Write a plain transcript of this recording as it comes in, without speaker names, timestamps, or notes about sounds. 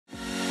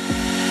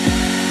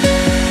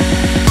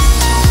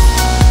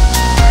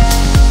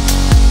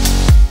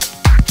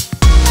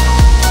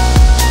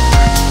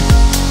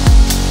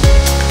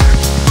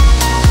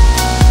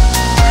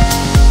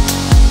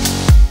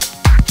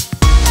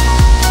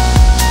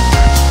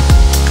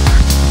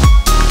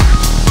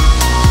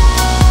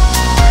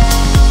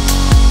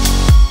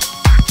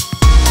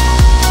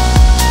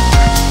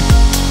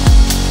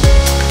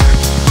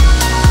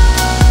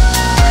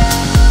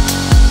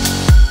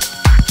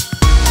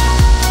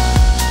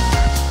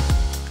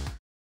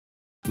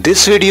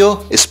This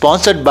video is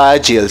sponsored by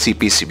JLC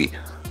PCB,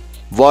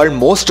 world's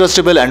most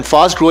trustable and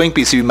fast-growing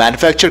PCB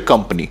manufacturer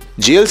company.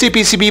 JLC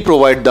PCB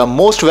provide the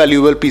most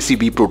valuable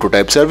PCB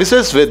prototype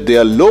services with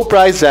their low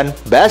price and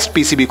best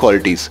PCB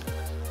qualities.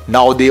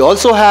 Now they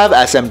also have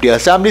SMT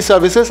assembly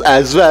services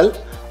as well.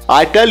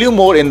 I tell you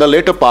more in the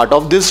later part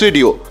of this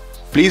video.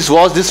 Please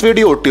watch this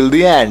video till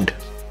the end.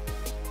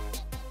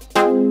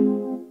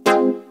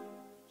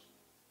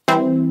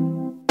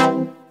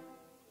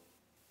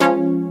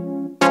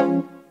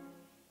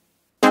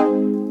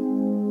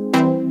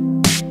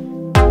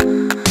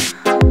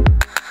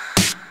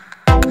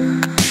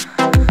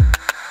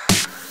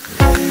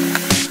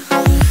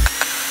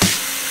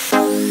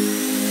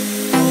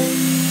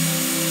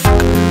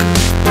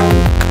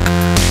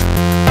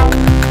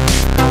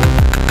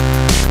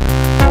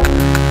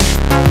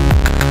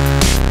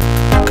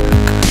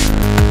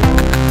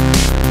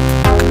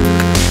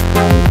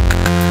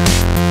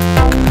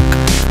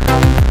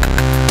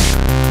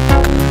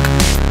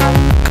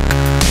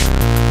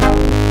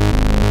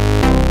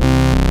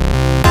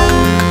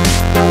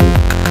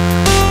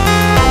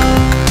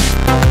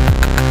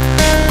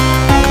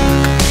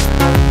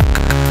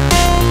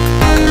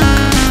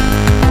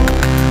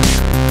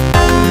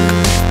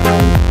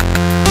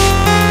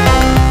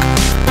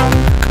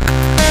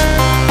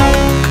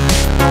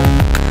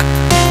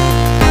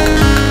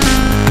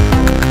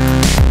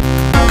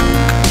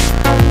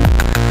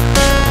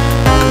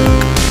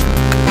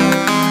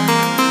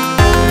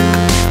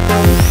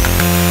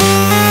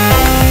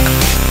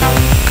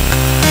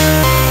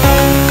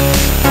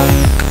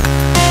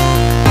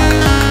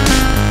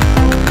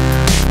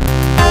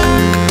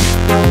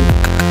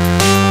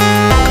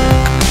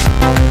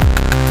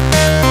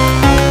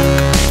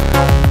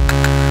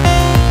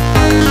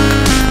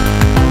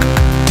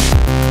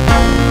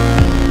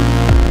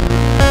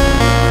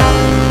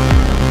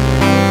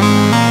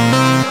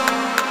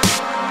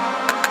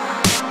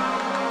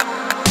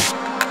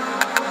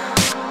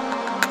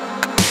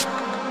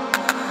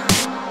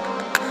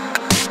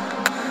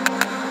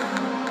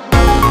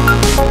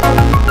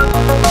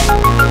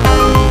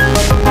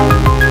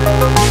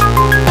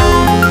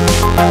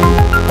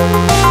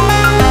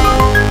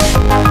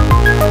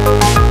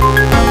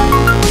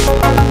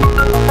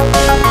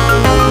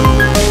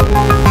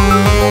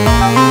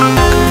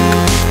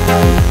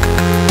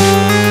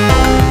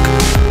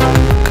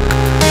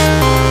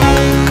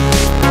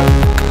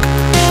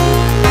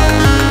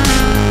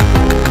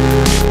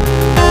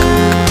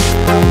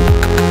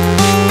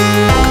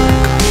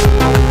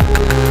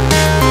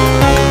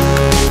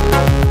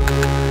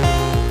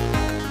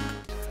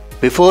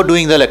 Before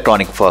doing the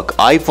electronic work,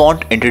 I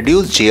want to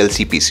introduce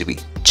JLC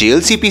PCB.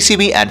 JLC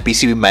PCB and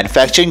PCB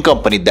manufacturing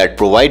company that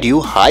provide you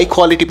high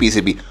quality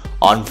PCB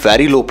on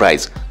very low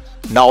price.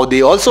 Now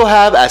they also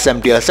have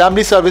SMT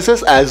assembly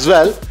services as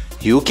well.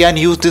 You can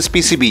use this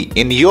PCB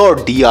in your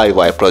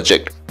DIY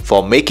project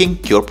for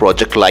making your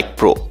project like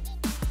pro.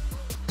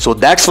 So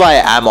that's why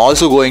I'm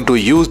also going to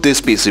use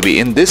this PCB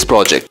in this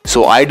project.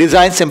 So I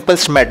designed simple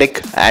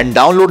schematic and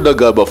download the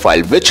Gerber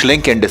file, which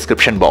link in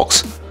description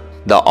box.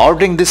 The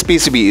ordering this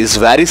PCB is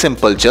very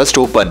simple. Just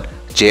open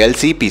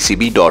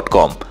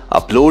jlcpcb.com,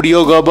 upload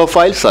your Gerber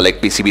file,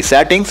 select PCB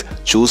settings,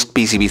 choose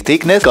PCB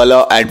thickness,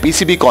 color and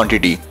PCB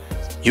quantity.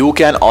 You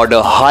can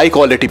order high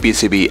quality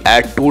PCB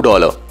at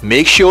 $2.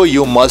 Make sure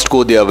you must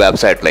go their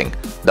website link.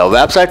 The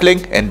website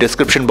link in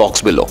description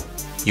box below.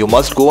 You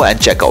must go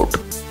and check out.